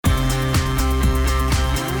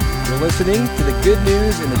listening to the Good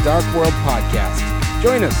News in the Dark World podcast.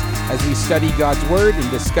 Join us as we study God's Word and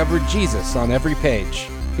discover Jesus on every page.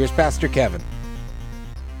 Here's Pastor Kevin.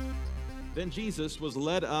 Then Jesus was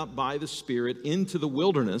led up by the Spirit into the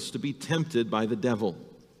wilderness to be tempted by the devil.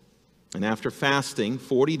 And after fasting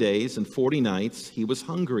 40 days and 40 nights, he was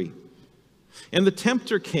hungry. And the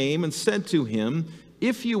tempter came and said to him,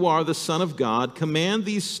 "If you are the Son of God, command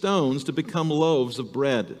these stones to become loaves of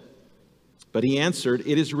bread." But he answered,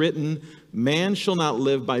 "It is written, man shall not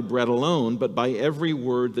live by bread alone, but by every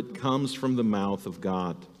word that comes from the mouth of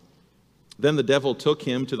God." Then the devil took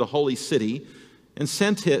him to the holy city and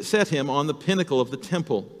set him on the pinnacle of the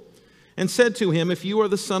temple, and said to him, "If you are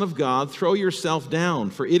the Son of God, throw yourself down,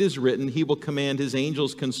 for it is written, he will command his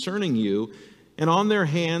angels concerning you, and on their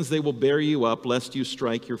hands they will bear you up, lest you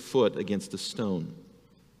strike your foot against a stone."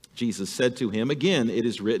 Jesus said to him, "Again, it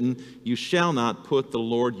is written, you shall not put the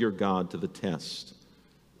Lord your God to the test."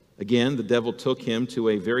 Again, the devil took him to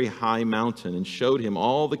a very high mountain and showed him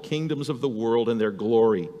all the kingdoms of the world and their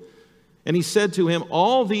glory. And he said to him,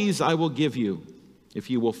 "All these I will give you, if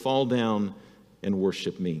you will fall down and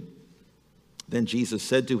worship me." Then Jesus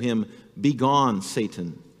said to him, "Begone,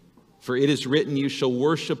 Satan, for it is written, you shall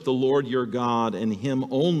worship the Lord your God, and him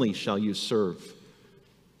only shall you serve."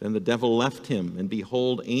 Then the devil left him, and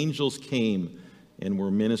behold, angels came and were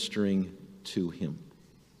ministering to him.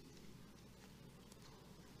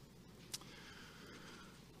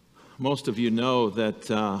 Most of you know that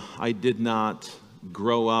I did not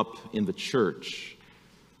grow up in the church.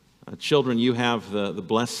 Children, you have the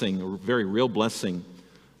blessing, a very real blessing,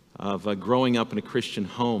 of growing up in a Christian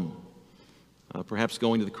home, perhaps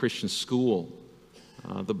going to the Christian school,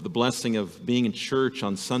 the blessing of being in church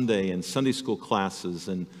on Sunday and Sunday school classes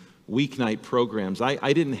and weeknight programs.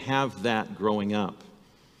 I didn't have that growing up.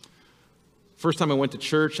 First time I went to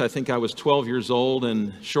church, I think I was 12 years old,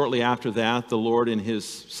 and shortly after that, the Lord in His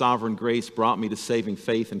sovereign grace brought me to saving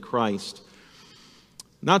faith in Christ.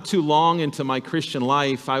 Not too long into my Christian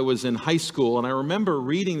life, I was in high school, and I remember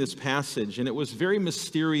reading this passage, and it was very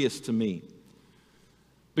mysterious to me,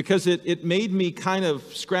 because it made me kind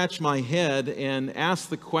of scratch my head and ask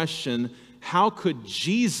the question, how could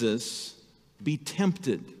Jesus be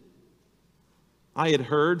tempted? I had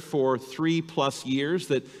heard for 3+ years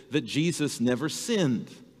that Jesus never sinned.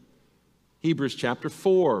 Hebrews chapter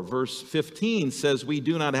 4, verse 15 says, "We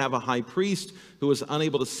do not have a high priest who is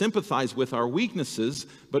unable to sympathize with our weaknesses,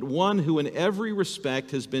 but one who in every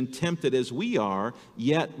respect has been tempted as we are,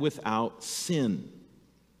 yet without sin."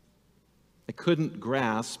 I couldn't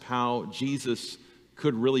grasp how Jesus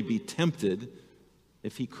could really be tempted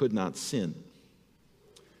if he could not sin.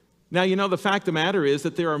 Now, you know, the fact of the matter is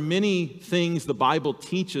that there are many things the Bible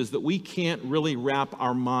teaches that we can't really wrap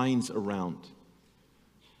our minds around.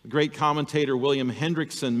 The great commentator William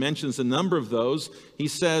Hendrickson mentions a number of those. He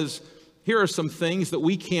says, here are some things that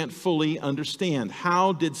we can't fully understand.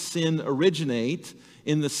 How did sin originate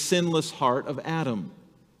in the sinless heart of Adam?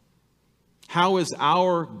 How is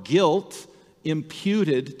our guilt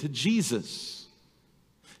imputed to Jesus?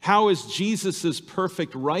 How is Jesus'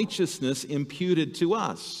 perfect righteousness imputed to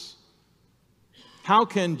us? How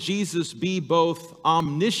can Jesus be both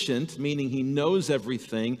omniscient, meaning he knows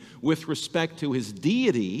everything with respect to his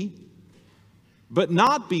deity, but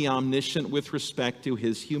not be omniscient with respect to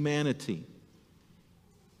his humanity?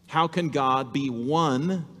 How can God be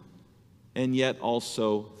one and yet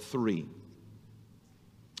also three?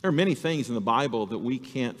 There are many things in the Bible that we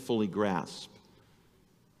can't fully grasp.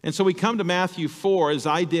 And so we come to Matthew 4, as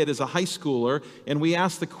I did as a high schooler, and we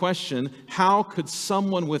ask the question, how could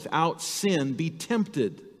someone without sin be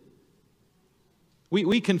tempted?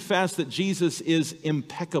 We confess that Jesus is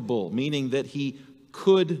impeccable, meaning that he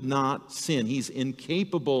could not sin. He's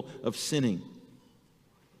incapable of sinning.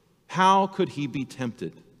 How could he be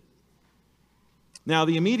tempted? Now,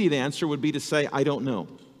 the immediate answer would be to say, I don't know.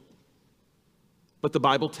 But the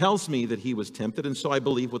Bible tells me that he was tempted, and so I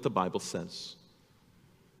believe what the Bible says.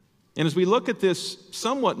 And as we look at this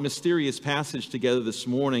somewhat mysterious passage together this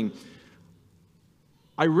morning,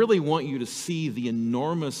 I really want you to see the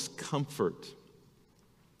enormous comfort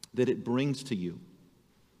that it brings to you,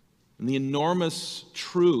 and the enormous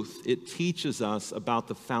truth it teaches us about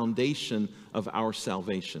the foundation of our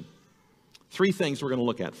salvation. 3 things we're going to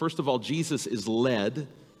look at. First of all, Jesus is led.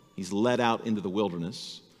 He's led out into the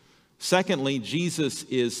wilderness. Secondly, Jesus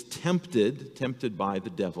is tempted by the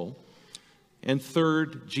devil. And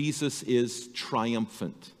third, Jesus is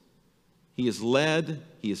triumphant. He is led,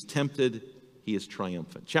 he is tempted, he is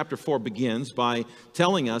triumphant. Chapter 4 begins by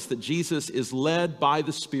telling us that Jesus is led by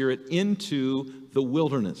the Spirit into the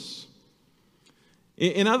wilderness.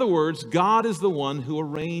 In other words, God is the one who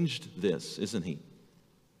arranged this, isn't he?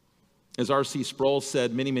 As R.C. Sproul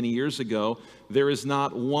said many, many years ago, there is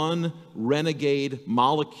not one renegade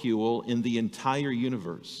molecule in the entire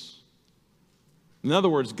universe. In other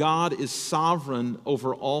words, God is sovereign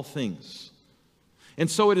over all things. And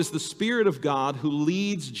so it is the Spirit of God who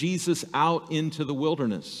leads Jesus out into the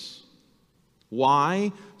wilderness.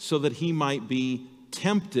 Why? So that he might be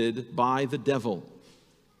tempted by the devil.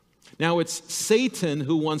 Now, it's Satan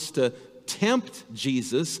who wants to tempt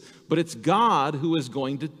Jesus, but it's God who is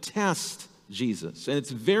going to test Jesus. And it's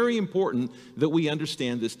very important that we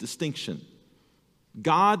understand this distinction.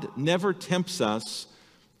 God never tempts us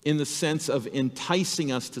in the sense of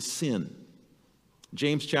enticing us to sin.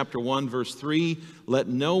 James chapter 1, verse 3, let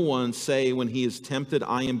no one say when he is tempted,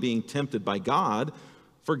 I am being tempted by God,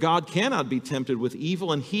 for God cannot be tempted with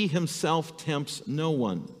evil, and he himself tempts no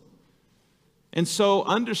one. And so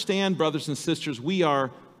understand, brothers and sisters, we are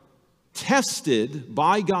tested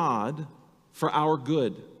by God for our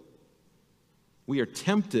good. We are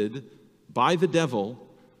tempted by the devil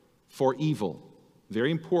for evil.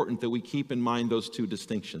 Very important that we keep in mind those two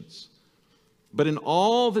distinctions. But in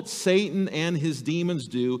all that Satan and his demons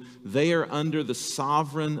do, they are under the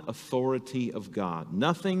sovereign authority of God.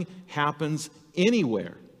 Nothing happens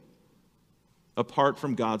anywhere apart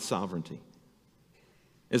from God's sovereignty.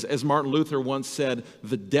 As Martin Luther once said,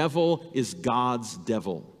 the devil is God's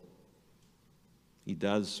devil. He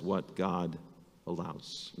does what God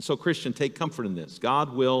allows. And so, Christian, take comfort in this.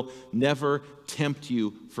 God will never tempt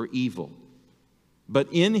you for evil. But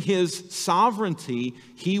in his sovereignty,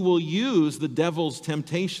 he will use the devil's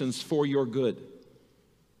temptations for your good.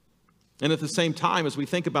 And at the same time, as we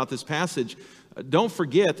think about this passage, don't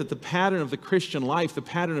forget that the pattern of the Christian life, the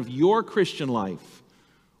pattern of your Christian life,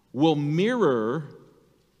 will mirror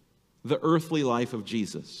the earthly life of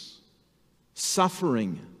Jesus.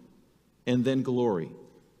 Suffering and then glory.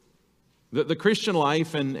 The Christian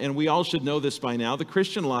life, and we all should know this by now, the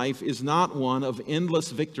Christian life is not one of endless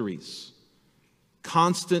victories,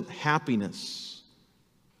 constant happiness,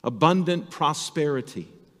 abundant prosperity.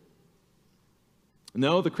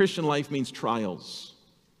 No, the Christian life means trials.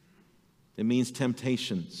 It means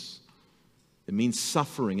temptations. It means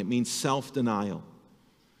suffering. It means self-denial.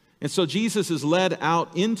 And so Jesus is led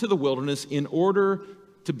out into the wilderness in order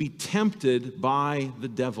to be tempted by the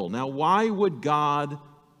devil. Now, why would God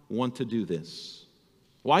want to do this?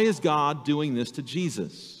 Why is God doing this to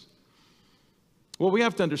Jesus? Well, we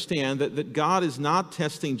have to understand that God is not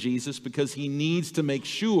testing Jesus because he needs to make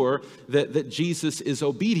sure that Jesus is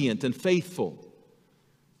obedient and faithful.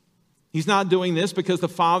 He's not doing this because the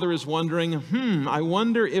Father is wondering, I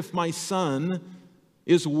wonder if my son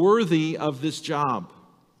is worthy of this job.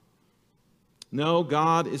 No,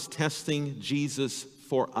 God is testing Jesus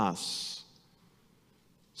for us,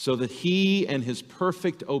 so that he and his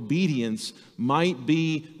perfect obedience might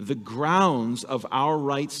be the grounds of our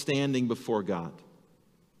right standing before God,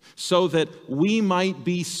 so that we might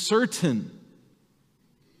be certain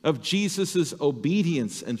of Jesus'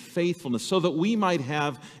 obedience and faithfulness, so that we might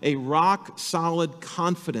have a rock-solid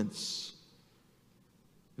confidence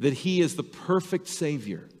that he is the perfect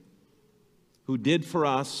Savior who did for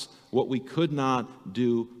us what we could not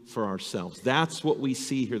do for ourselves. That's what we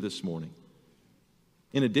see here this morning.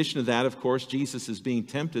 In addition to that, of course, Jesus is being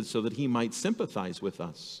tempted so that he might sympathize with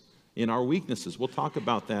us in our weaknesses. We'll talk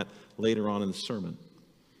about that later on in the sermon.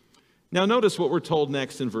 Now notice what we're told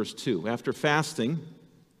next in verse 2. After fasting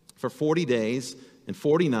for 40 days and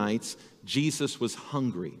 40 nights, Jesus was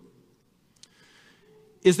hungry.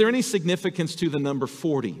 Is there any significance to the number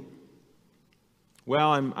 40?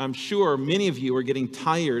 Well, I'm sure many of you are getting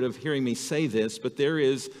tired of hearing me say this, but there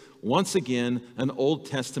is, once again, an Old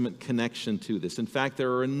Testament connection to this. In fact,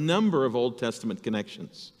 there are a number of Old Testament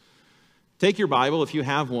connections. Take your Bible, if you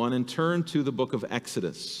have one, and turn to the book of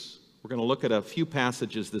Exodus. We're going to look at a few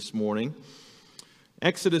passages this morning.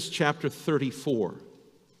 Exodus chapter 34.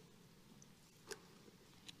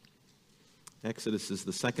 Exodus is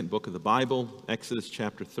the second book of the Bible. Exodus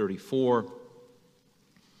chapter 34.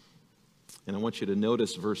 And I want you to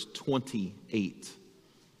notice verse 28.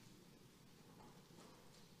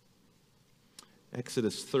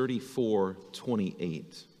 Exodus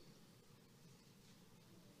 34:28.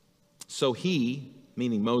 So he,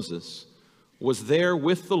 meaning Moses, was there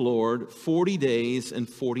with the Lord 40 days and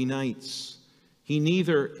 40 nights. He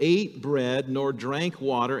neither ate bread nor drank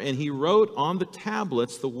water, and he wrote on the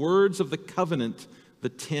tablets the words of the covenant, the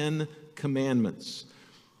 10 commandments.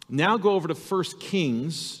 Now go over to 1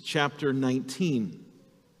 Kings chapter 19.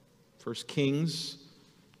 1 Kings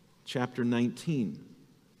chapter 19.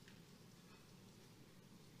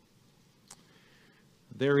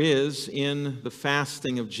 There is in the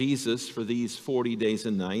fasting of Jesus for these 40 days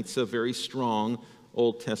and nights a very strong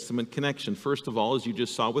Old Testament connection. First of all, as you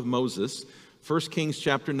just saw with Moses, 1 Kings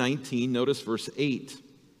chapter 19, notice verse 8.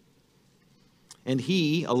 And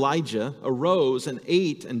he, Elijah, arose and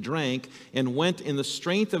ate and drank and went in the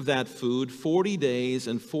strength of that food 40 days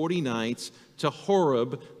and 40 nights to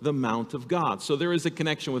Horeb, the mount of God. So there is a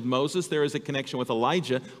connection with Moses. There is a connection with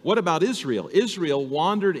Elijah. What about Israel? Israel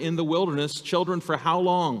wandered in the wilderness, children, for how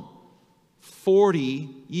long? 40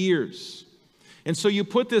 years. And so you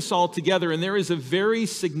put this all together, and there is a very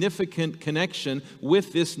significant connection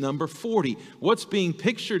with this number 40. What's being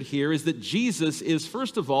pictured here is that Jesus is,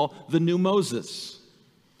 first of all, the new Moses.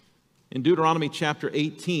 In Deuteronomy chapter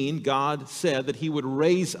 18, God said that he would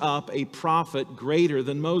raise up a prophet greater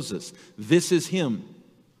than Moses. This is him,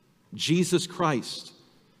 Jesus Christ.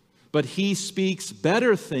 But he speaks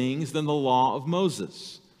better things than the law of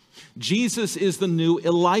Moses. Jesus is the new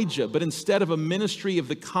Elijah, but instead of a ministry of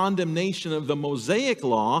the condemnation of the Mosaic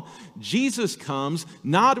law, Jesus comes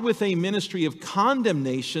not with a ministry of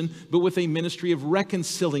condemnation, but with a ministry of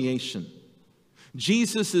reconciliation.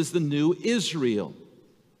 Jesus is the new Israel.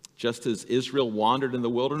 Just as Israel wandered in the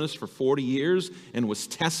wilderness for 40 years and was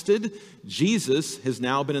tested, Jesus has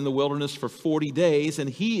now been in the wilderness for 40 days, and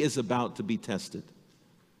he is about to be tested.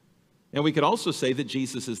 And we could also say that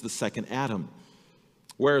Jesus is the second Adam.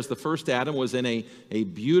 Whereas the first Adam was in a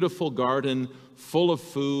beautiful garden full of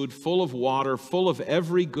food, full of water, full of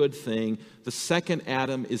every good thing, the second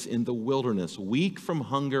Adam is in the wilderness, weak from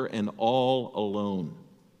hunger and all alone.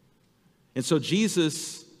 And so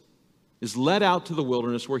Jesus is led out to the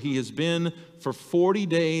wilderness where he has been for 40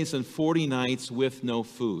 days and 40 nights with no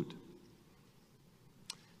food.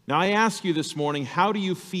 Now I ask you this morning, how do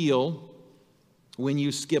you feel when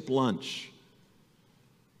you skip lunch?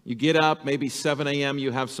 You get up, maybe 7 a.m.,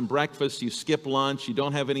 you have some breakfast, you skip lunch, you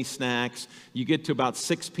don't have any snacks, you get to about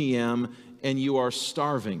 6 p.m., and you are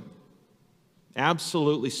starving.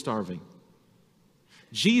 Absolutely starving.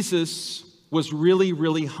 Jesus was really,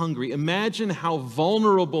 really hungry. Imagine how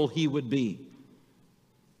vulnerable he would be.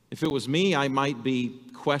 If it was me, I might be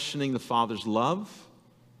questioning the Father's love.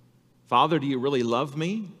 Father, do you really love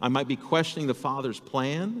me? I might be questioning the Father's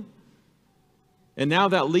plan. And now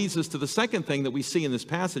that leads us to the second thing that we see in this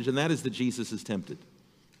passage, and that is that Jesus is tempted.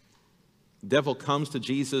 The devil comes to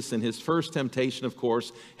Jesus, and his first temptation, of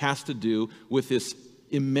course, has to do with this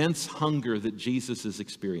immense hunger that Jesus is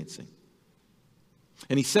experiencing.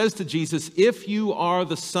 And he says to Jesus, if you are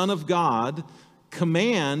the Son of God,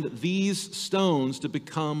 command these stones to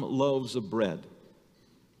become loaves of bread.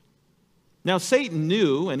 Now, Satan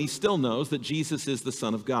knew, and he still knows, that Jesus is the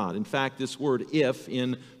Son of God. In fact, this word if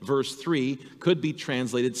in verse 3 could be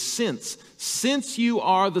translated since. Since you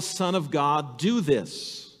are the Son of God, do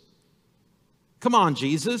this. Come on,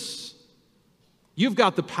 Jesus. You've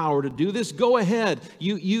got the power to do this. Go ahead.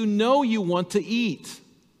 You know you want to eat.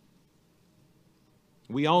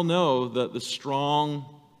 We all know the strong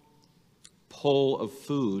pull of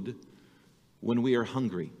food when we are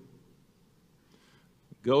hungry.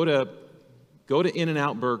 Go to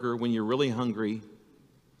In-N-Out Burger when you're really hungry.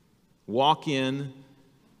 Walk in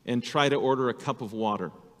and try to order a cup of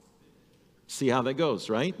water. See how that goes,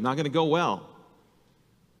 right? Not going to go well.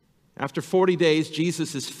 After 40 days,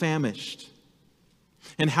 Jesus is famished.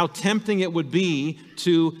 And how tempting it would be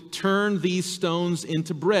to turn these stones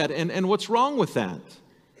into bread. And what's wrong with that?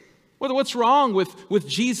 What's wrong with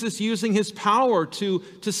Jesus using his power to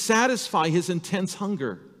satisfy his intense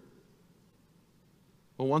hunger?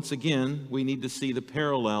 Well, once again, we need to see the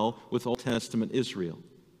parallel with Old Testament Israel.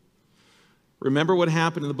 Remember what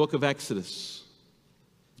happened in the book of Exodus.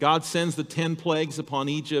 God sends the 10 plagues upon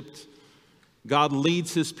Egypt. God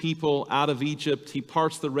leads his people out of Egypt. He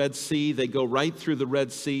parts the Red Sea. They go right through the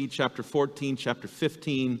Red Sea, chapter 14, chapter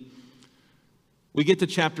 15. We get to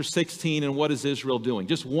chapter 16, and what is Israel doing?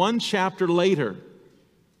 Just one chapter later,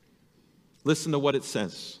 listen to what it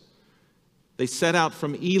says. They set out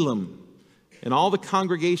from Elim, and all the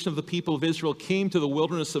congregation of the people of Israel came to the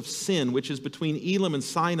wilderness of Sin, which is between Elim and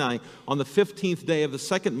Sinai, on the 15th day of the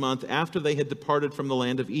second month after they had departed from the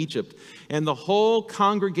land of Egypt. And the whole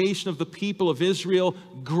congregation of the people of Israel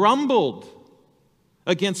grumbled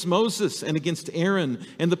against Moses and against Aaron.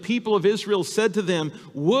 And the people of Israel said to them,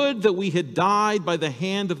 would that we had died by the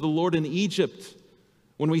hand of the Lord in Egypt,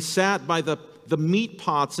 when we sat by the meat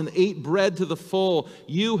pots and ate bread to the full.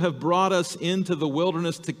 You have brought us into the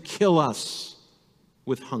wilderness to kill us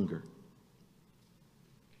with hunger.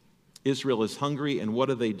 Israel is hungry, and what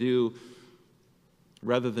do?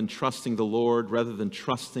 Rather than trusting the Lord, rather than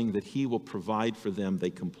trusting that he will provide for them, they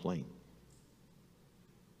complain.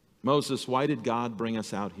 Moses, why did God bring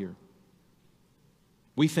us out here?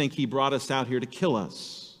 We think he brought us out here to kill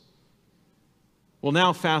us. Well,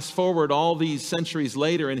 now fast forward all these centuries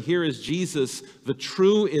later, and here is Jesus, the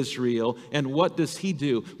true Israel, and what does he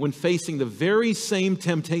do when facing the very same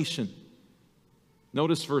temptation?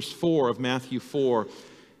 Notice verse 4 of Matthew 4.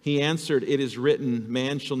 He answered, "It is written,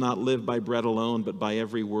 man shall not live by bread alone, but by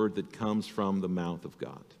every word that comes from the mouth of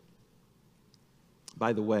God."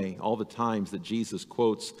 By the way, all the times that Jesus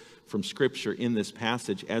quotes from Scripture in this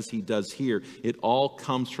passage, as he does here, it all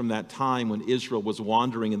comes from that time when Israel was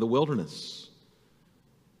wandering in the wilderness.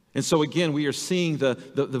 And so again, we are seeing the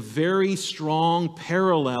very strong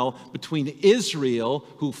parallel between Israel,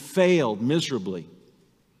 who failed miserably,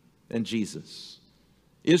 and Jesus.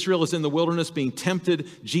 Israel is in the wilderness being tempted.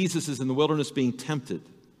 Jesus is in the wilderness being tempted.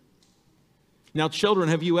 Now, children,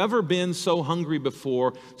 have you ever been so hungry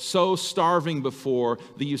before, so starving before,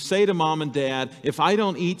 that you say to mom and dad, "If I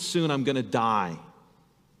don't eat soon, I'm going to die"?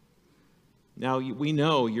 Now, we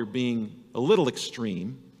know you're being a little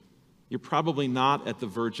extreme. You're probably not at the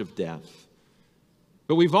verge of death.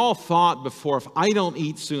 But we've all thought before, if I don't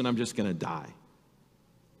eat soon, I'm just going to die.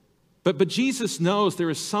 But Jesus knows there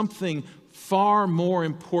is something far more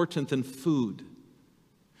important than food.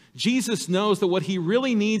 Jesus knows that what he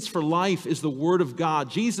really needs for life is the Word of God.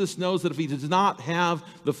 Jesus knows that if he does not have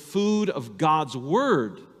the food of God's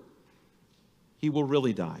Word, he will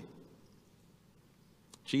really die.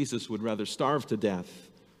 Jesus would rather starve to death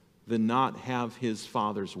than not have his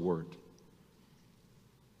Father's Word.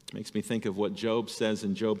 It makes me think of what Job says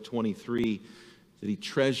in Job 23, that he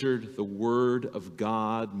treasured the Word of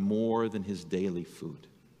God more than his daily food.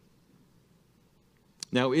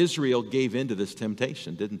 Now, Israel gave in to this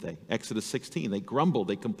temptation, didn't they? Exodus 16, they grumbled,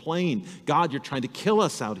 they complained. "God, you're trying to kill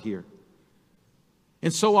us out here."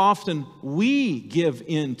 And so often we give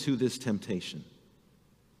in to this temptation.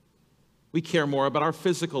 We care more about our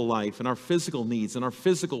physical life and our physical needs and our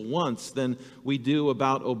physical wants than we do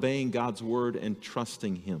about obeying God's word and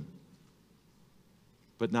trusting him.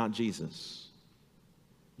 But not Jesus.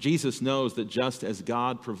 Jesus knows that just as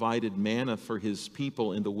God provided manna for his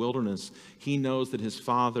people in the wilderness, he knows that his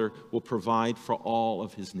Father will provide for all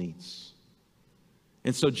of his needs.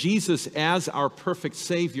 And so Jesus, as our perfect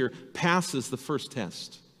Savior, passes the first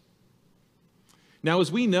test. Now,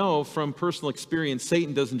 as we know from personal experience,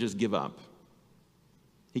 Satan doesn't just give up.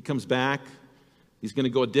 He comes back. He's going to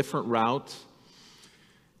go a different route.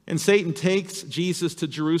 And Satan takes Jesus to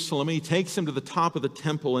Jerusalem, and he takes him to the top of the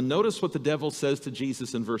temple. And notice what the devil says to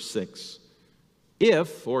Jesus in verse 6.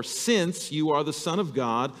 "If, or since, you are the Son of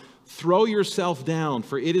God, throw yourself down,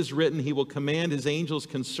 for it is written, he will command his angels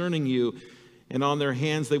concerning you, and on their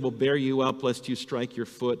hands they will bear you up, lest you strike your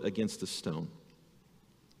foot against a stone."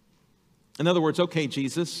 In other words, okay,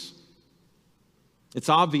 Jesus, it's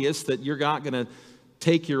obvious that you're not going to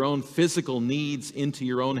take your own physical needs into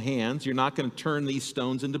your own hands. You're not going to turn these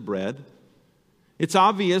stones into bread. It's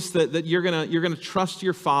obvious that you're going to trust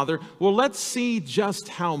your Father. Well, let's see just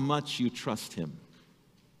how much you trust him.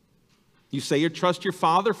 You say you trust your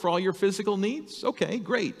Father for all your physical needs? Okay,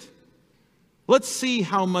 great. Let's see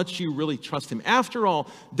how much you really trust him. After all,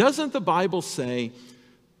 doesn't the Bible say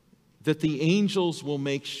that the angels will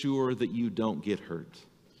make sure that you don't get hurt?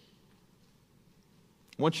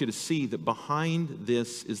 I want you to see that behind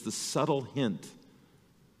this is the subtle hint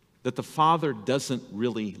that the Father doesn't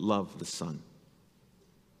really love the Son.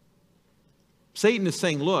 Satan is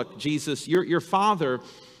saying, "Look, Jesus, your Father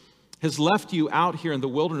has left you out here in the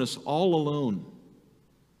wilderness all alone.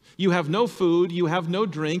 You have no food, you have no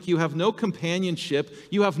drink, you have no companionship,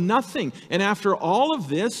 you have nothing. And after all of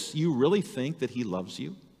this, you really think that he loves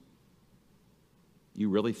you? You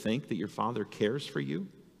really think that your Father cares for you?"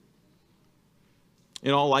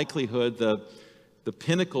 In all likelihood, the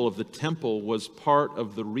pinnacle of the temple was part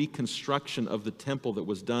of the reconstruction of the temple that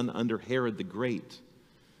was done under Herod the Great.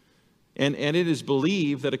 And it is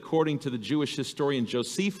believed that according to the Jewish historian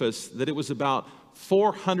Josephus, that it was about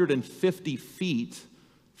 450 feet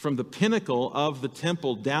from the pinnacle of the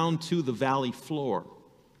temple down to the valley floor.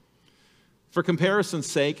 For comparison's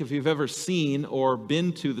sake, if you've ever seen or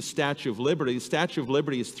been to the Statue of Liberty, the Statue of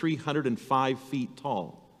Liberty is 305 feet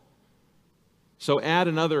tall. So add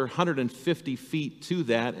another 150 feet to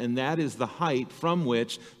that, and that is the height from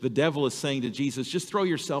which the devil is saying to Jesus, "Just throw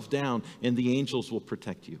yourself down and the angels will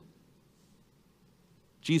protect you."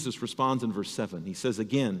 Jesus responds in verse 7. He says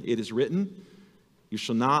again, "It is written, you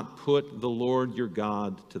shall not put the Lord your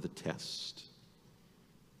God to the test."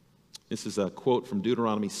 This is a quote from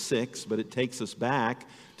Deuteronomy 6, but it takes us back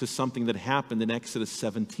to something that happened in Exodus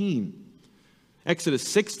 17. Exodus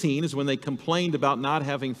 16 is when they complained about not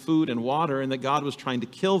having food and water and that God was trying to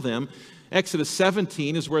kill them. Exodus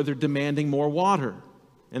 17 is where they're demanding more water.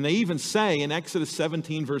 And they even say in Exodus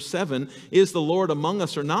 17, verse 7, "Is the Lord among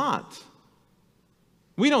us or not?"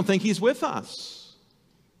 We don't think he's with us.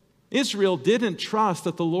 Israel didn't trust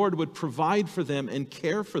that the Lord would provide for them and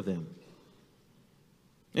care for them.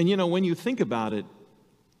 And when you think about it,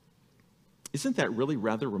 isn't that really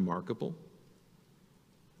rather remarkable?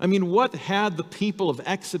 I mean, what had the people of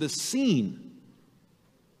Exodus seen?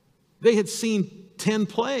 They had seen 10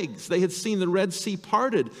 plagues. They had seen the Red Sea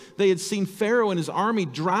parted. They had seen Pharaoh and his army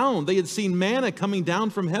drowned. They had seen manna coming down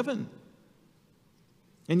from heaven.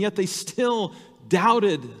 And yet they still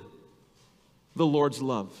doubted the Lord's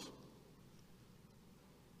love.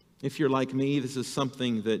 If you're like me, this is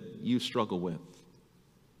something that you struggle with.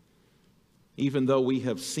 Even though we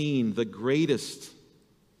have seen the greatest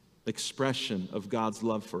expression of God's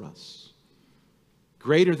love for us,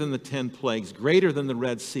 greater than the 10 plagues, greater than the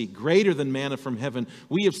Red Sea, greater than manna from heaven,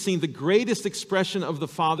 we have seen the greatest expression of the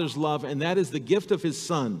Father's love, and that is the gift of his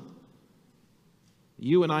Son.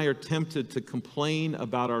 You and I are tempted to complain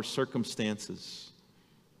about our circumstances.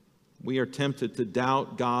 We are tempted to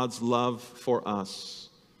doubt God's love for us.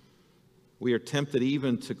 We are tempted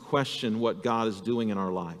even to question what God is doing in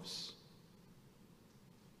our lives.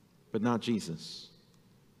 But not Jesus.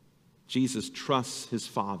 Jesus trusts his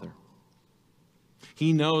Father.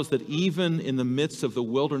 He knows that even in the midst of the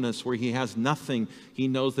wilderness where he has nothing, he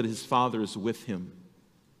knows that his Father is with him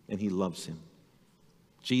and he loves him.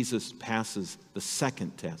 Jesus passes the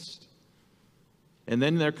second test. And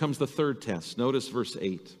then there comes the third test. Notice verse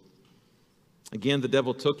 8. Again, the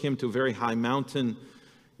devil took him to a very high mountain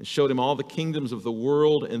and showed him all the kingdoms of the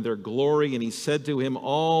world and their glory. And he said to him,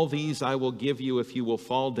 "All these I will give you if you will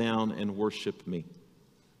fall down and worship me."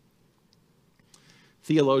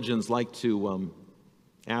 Theologians like to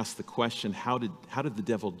ask the question, how did the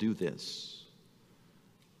devil do this?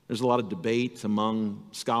 There's a lot of debate among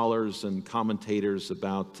scholars and commentators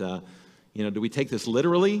about, do we take this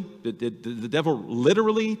literally? Did the devil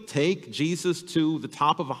literally take Jesus to the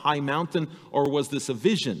top of a high mountain, or was this a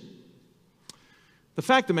vision? The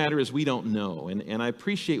fact of the matter is we don't know, and I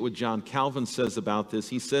appreciate what John Calvin says about this.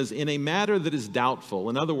 He says, "In a matter that is doubtful,"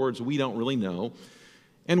 in other words, we don't really know,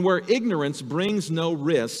 "and where ignorance brings no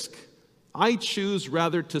risk, I choose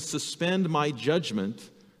rather to suspend my judgment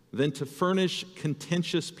than to furnish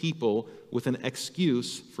contentious people with an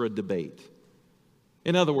excuse for a debate."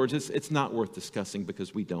 In other words, it's not worth discussing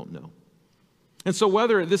because we don't know. And so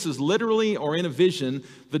whether this is literally or in a vision,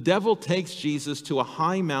 the devil takes Jesus to a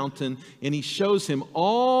high mountain and he shows him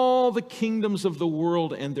all the kingdoms of the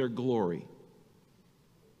world and their glory.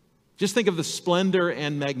 Just think of the splendor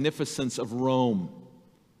and magnificence of Rome,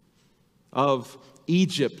 of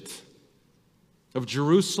Egypt, of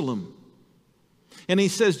Jerusalem. And he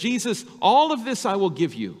says, "Jesus, all of this I will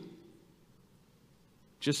give you.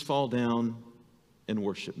 Just fall down and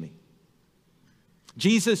worship me.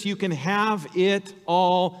 Jesus, you can have it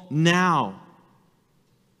all now."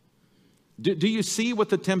 Do you see what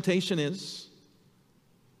the temptation is?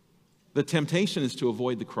 The temptation is to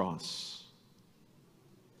avoid the cross.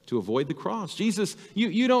 To avoid the cross. Jesus,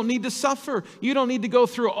 you don't need to suffer. You don't need to go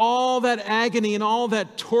through all that agony and all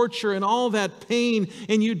that torture and all that pain,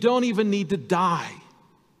 and you don't even need to die.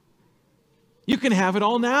 You can have it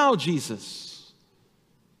all now, Jesus,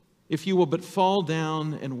 if you will but fall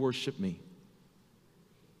down and worship me.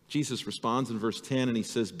 Jesus responds in verse 10 and he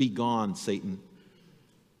says, "Be gone, Satan,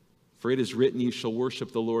 for it is written, you shall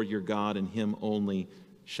worship the Lord your God, and him only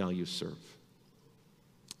shall you serve."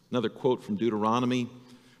 Another quote from Deuteronomy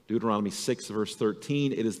 6, verse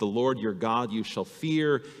 13, "It is the Lord your God you shall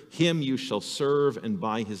fear, him you shall serve, and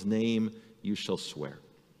by his name you shall swear."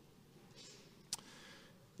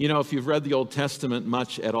 If you've read the Old Testament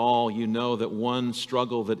much at all, you know that one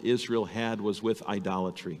struggle that Israel had was with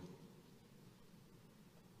idolatry.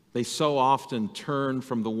 They so often turned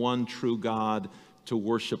from the one true God to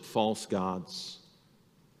worship false gods.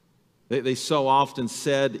 They so often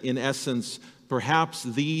said, in essence, perhaps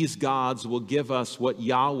these gods will give us what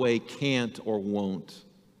Yahweh can't or won't.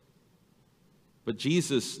 But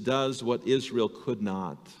Jesus does what Israel could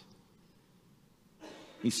not.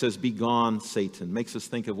 He says, "Be gone, Satan." Makes us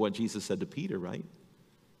think of what Jesus said to Peter, right?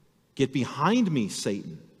 "Get behind me,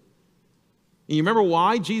 Satan." And you remember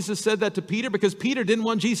why Jesus said that to Peter? Because Peter didn't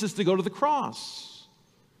want Jesus to go to the cross.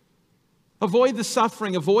 Avoid the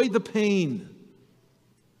suffering, avoid the pain.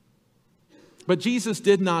 But Jesus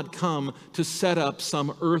did not come to set up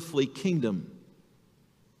some earthly kingdom.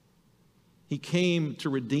 He came to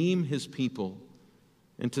redeem his people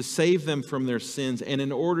and to save them from their sins. And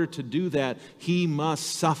in order to do that, he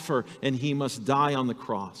must suffer and he must die on the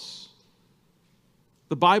cross.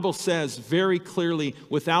 The Bible says very clearly,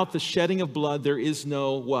 without the shedding of blood, there is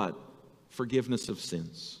no what? Forgiveness of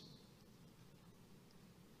sins.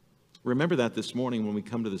 Remember that this morning when we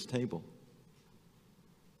come to this table.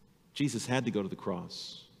 Jesus had to go to the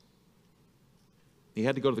cross. He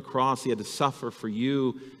had to go to the cross. He had to suffer for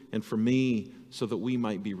you and for me so that we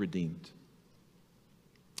might be redeemed.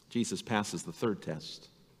 Jesus passes the third test.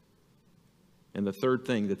 And the third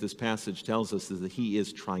thing that this passage tells us is that he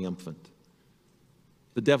is triumphant.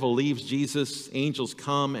 The devil leaves Jesus, angels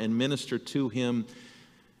come and minister to him,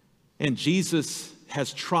 and Jesus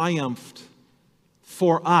has triumphed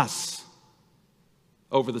for us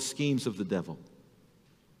over the schemes of the devil.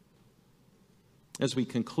 As we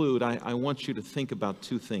conclude, I want you to think about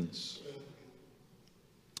two things.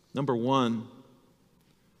 Number one,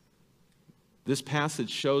 this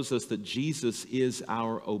passage shows us that Jesus is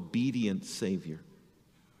our obedient Savior.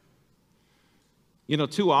 You know,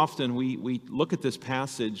 too often we look at this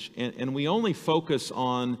passage and we only focus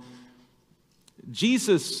on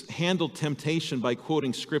Jesus handled temptation by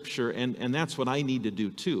quoting Scripture, and that's what I need to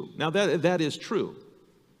do too. Now, that is true.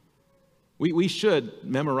 We should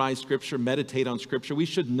memorize Scripture, meditate on Scripture. We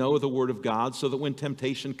should know the Word of God so that when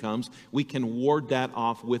temptation comes, we can ward that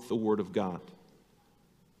off with the Word of God.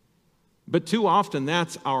 But too often,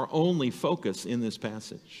 that's our only focus in this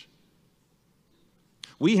passage.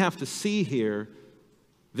 We have to see here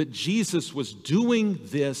that Jesus was doing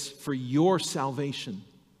this for your salvation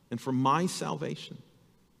and for my salvation.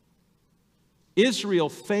 Israel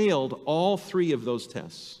failed all three of those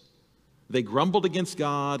tests. They grumbled against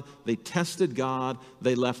God, they tested God,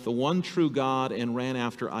 they left the one true God and ran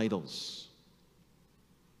after idols.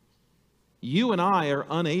 You and I are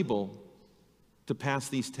unable to pass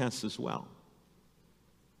these tests as well.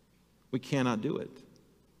 We cannot do it.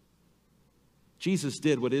 Jesus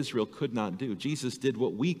did what Israel could not do. Jesus did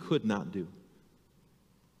what we could not do.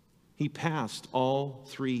 He passed all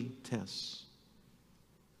three tests.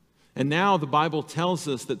 And now the Bible tells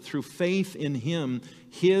us that through faith in him,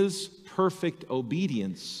 his perfect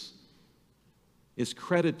obedience is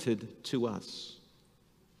credited to us.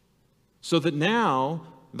 So that now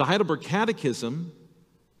the Heidelberg Catechism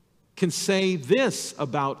can say this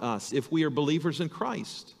about us if we are believers in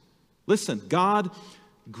Christ. Listen, God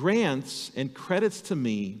grants and credits to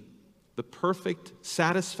me the perfect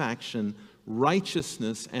satisfaction,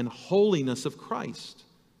 righteousness, and holiness of Christ,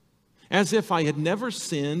 as if I had never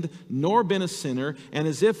sinned nor been a sinner, and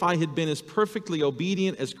as if I had been as perfectly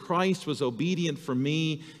obedient as Christ was obedient for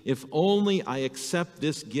me, if only I accept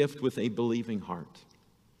this gift with a believing heart.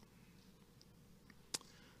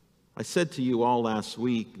 I said to you all last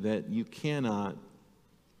week that you cannot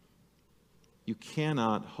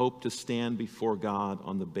hope to stand before God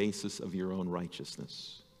on the basis of your own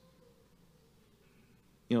righteousness.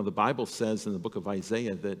 You know, the Bible says in the book of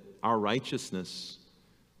Isaiah that our righteousness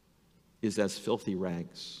is as filthy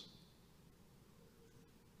rags.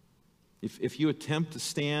 If you attempt to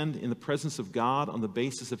stand in the presence of God on the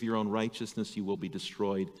basis of your own righteousness, you will be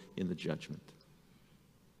destroyed in the judgment.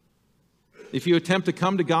 If you attempt to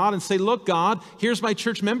come to God and say, look, God, here's my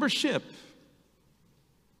church membership.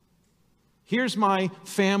 Here's my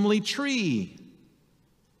family tree.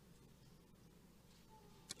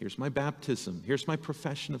 Here's my baptism. Here's my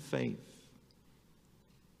profession of faith.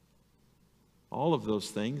 All of those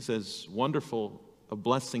things, as wonderful of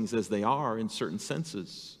blessings as they are in certain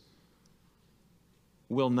senses,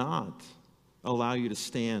 will not allow you to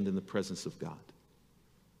stand in the presence of God.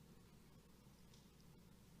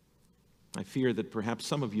 I fear that perhaps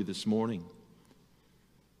some of you this morning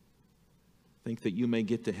think that you may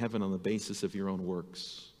get to heaven on the basis of your own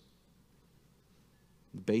works,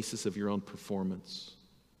 the basis of your own performance.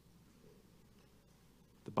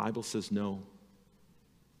 The Bible says no.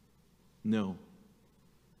 No.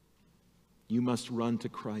 You must run to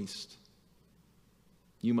Christ.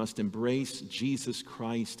 You must embrace Jesus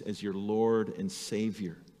Christ as your Lord and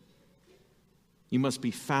Savior. You must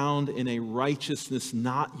be found in a righteousness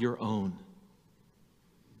not your own,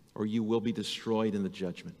 or you will be destroyed in the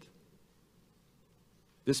judgment.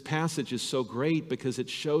 This passage is so great because it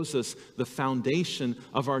shows us the foundation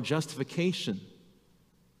of our justification.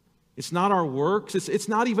 It's not our works. It's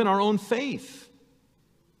not even our own faith.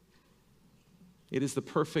 It is the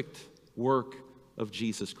perfect work of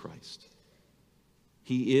Jesus Christ.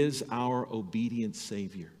 He is our obedient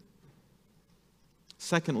Savior.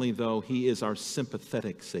 Secondly, though, he is our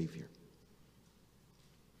sympathetic Savior.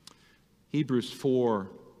 Hebrews 4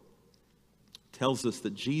 tells us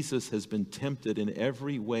that Jesus has been tempted in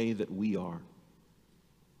every way that we are,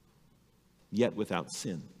 yet without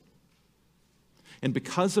sin. And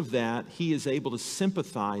because of that, he is able to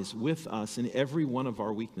sympathize with us in every one of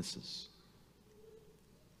our weaknesses.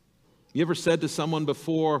 You ever said to someone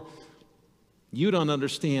before, "You don't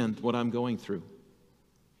understand what I'm going through.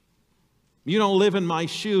 You don't live in my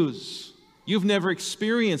shoes. You've never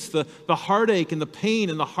experienced the heartache and the pain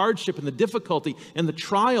and the hardship and the difficulty and the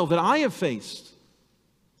trial that I have faced"?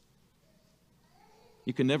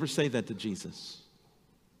 You can never say that to Jesus.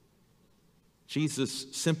 Jesus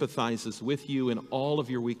sympathizes with you in all of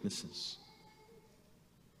your weaknesses.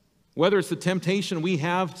 Whether it's the temptation we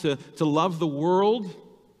have to love the world,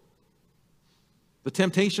 the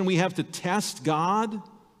temptation we have to test God,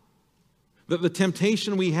 the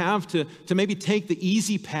temptation we have to maybe take the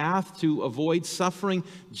easy path to avoid suffering,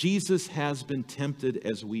 Jesus has been tempted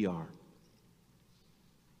as we are.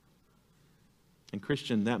 And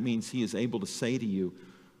Christian, that means he is able to say to you,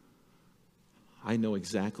 "I know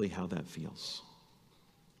exactly how that feels.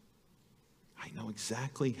 I know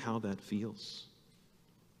exactly how that feels."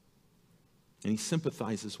 And he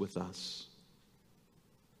sympathizes with us.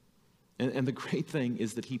 And the great thing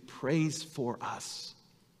is that he prays for us.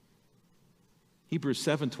 Hebrews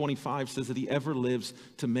 7:25 says that he ever lives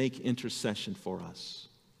to make intercession for us.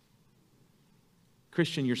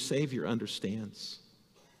 Christian, your Savior understands.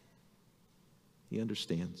 He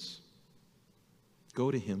understands.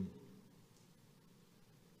 Go to him.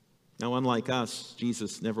 Now, unlike us,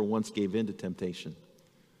 Jesus never once gave in to temptation.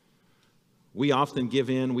 We often give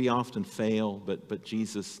in, we often fail, but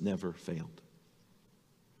Jesus never failed.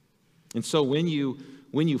 And so when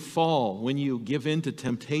you fall, when you give in to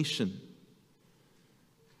temptation,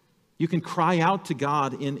 you can cry out to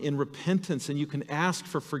God in repentance, and you can ask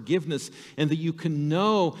for forgiveness, and that you can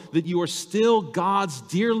know that you are still God's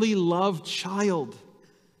dearly loved child.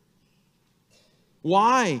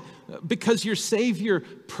 Why? Because your Savior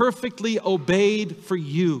perfectly obeyed for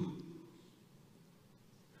you.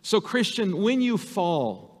 So, Christian, when you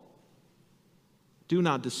fall, do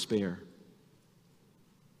not despair.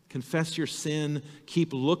 Confess your sin,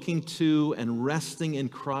 keep looking to and resting in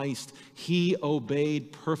Christ. He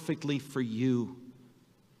obeyed perfectly for you.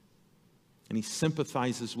 And he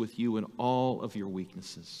sympathizes with you in all of your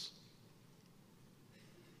weaknesses.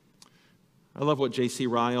 I love what J.C.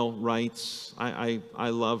 Ryle writes. I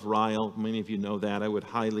love Ryle. Many of you know that. I would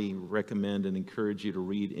highly recommend and encourage you to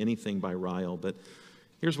read anything by Ryle. But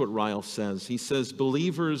here's what Ryle says. He says,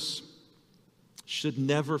 "Believers should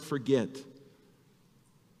never forget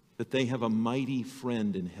that they have a mighty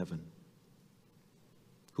friend in heaven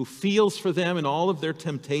who feels for them in all of their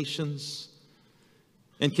temptations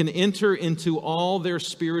and can enter into all their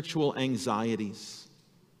spiritual anxieties.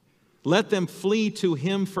 Let them flee to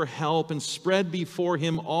him for help and spread before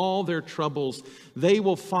him all their troubles. They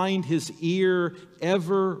will find his ear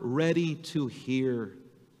ever ready to hear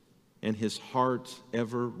and his heart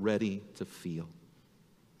ever ready to feel."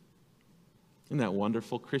 Isn't that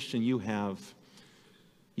wonderful? Christian, you have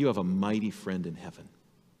a mighty friend in heaven.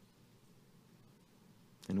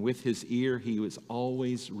 And with his ear, he is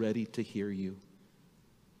always ready to hear you.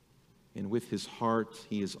 And with his heart,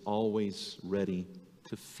 he is always ready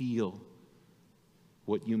to feel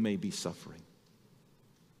what you may be suffering.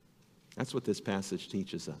 That's what this passage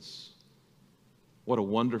teaches us. What a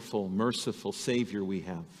wonderful, merciful Savior we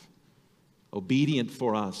have. Obedient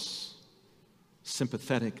for us,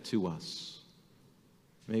 sympathetic to us.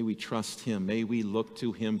 May we trust him. May we look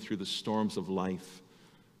to him through the storms of life,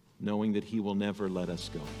 knowing that he will never let us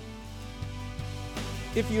go.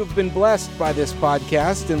 If you have been blessed by this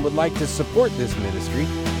podcast and would like to support this ministry,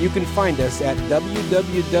 you can find us at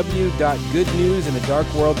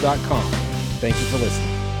www.goodnewsinadarkworld.com. Thank you for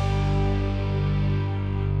listening.